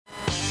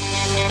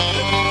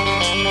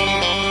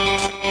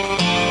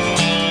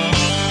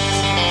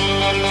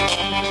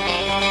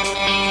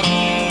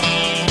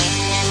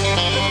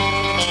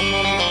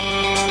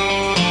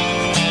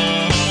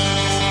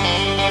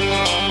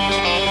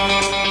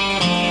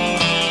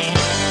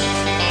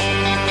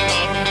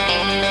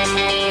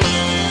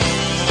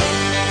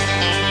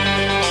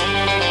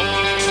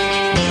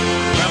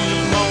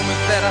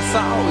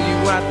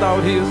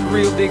thought he was a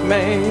real big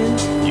man.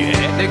 You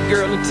had that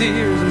girl in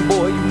tears, and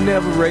boy, you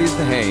never raised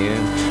a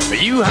hand.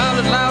 But you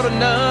hollered loud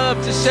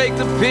enough to shake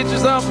the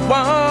pictures off the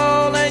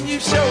wall, and you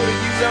showed her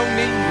you don't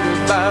need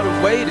her by the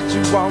way that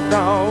you walked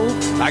off.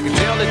 I can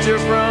tell that you're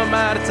from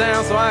out of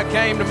town, so I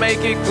came to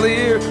make it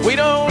clear we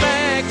don't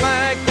act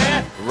like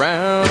that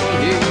around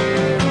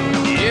here.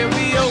 Yeah,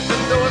 we open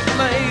doors for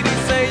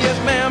ladies, say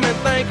yes ma'am and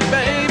thank you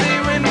baby.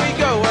 When we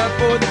go out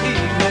for the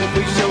evening,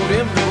 we show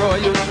them the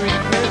royal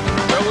treatment.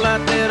 Roll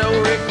out that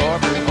old red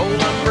carpet, hold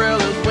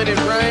umbrellas when it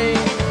rains.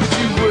 But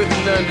you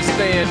wouldn't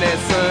understand that,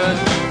 son.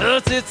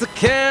 Us, it's a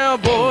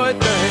cowboy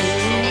thing.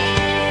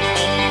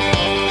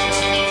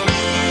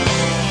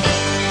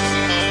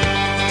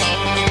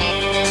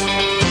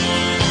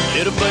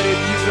 Little buddy,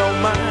 if you don't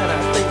mind,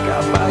 I think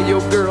I'll buy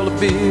your girl a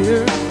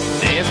beer.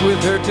 Dance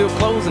with her till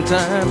closing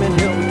time and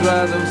help her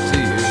dry those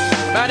tears.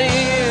 By the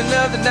end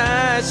of the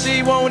night,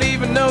 she won't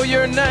even know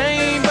your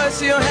name, but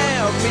she'll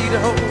have me to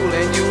hold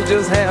and you'll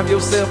just have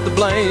yourself to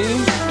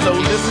blame. So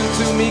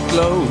listen to me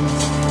close,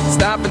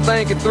 stop and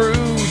think it through.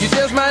 You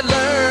just might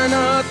learn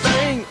a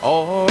thing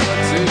or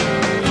two.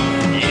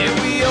 Yeah,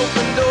 we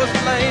open doors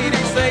for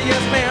ladies, say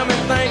yes ma'am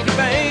and thank you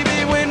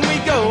baby. When we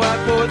go out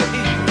for the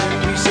evening,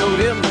 we show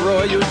them the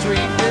royal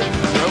treatment.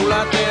 Roll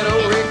out that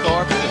old red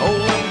carpet,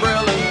 hold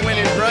umbrellas when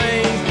it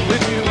rains. But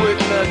you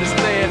wouldn't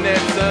understand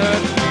that, son.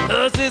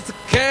 Us, it's a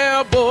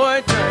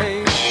cowboy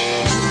train.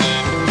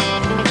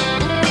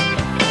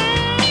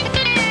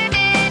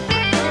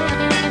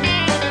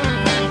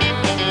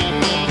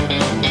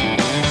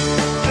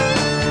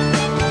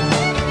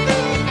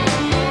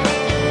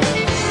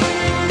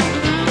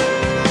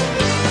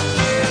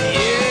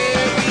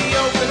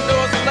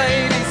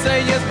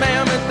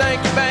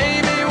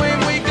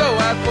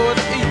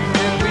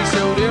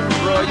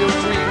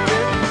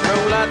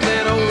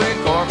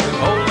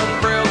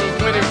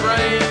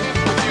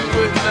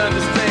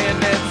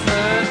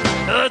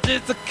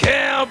 It's a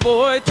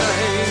cowboy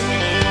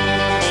thing.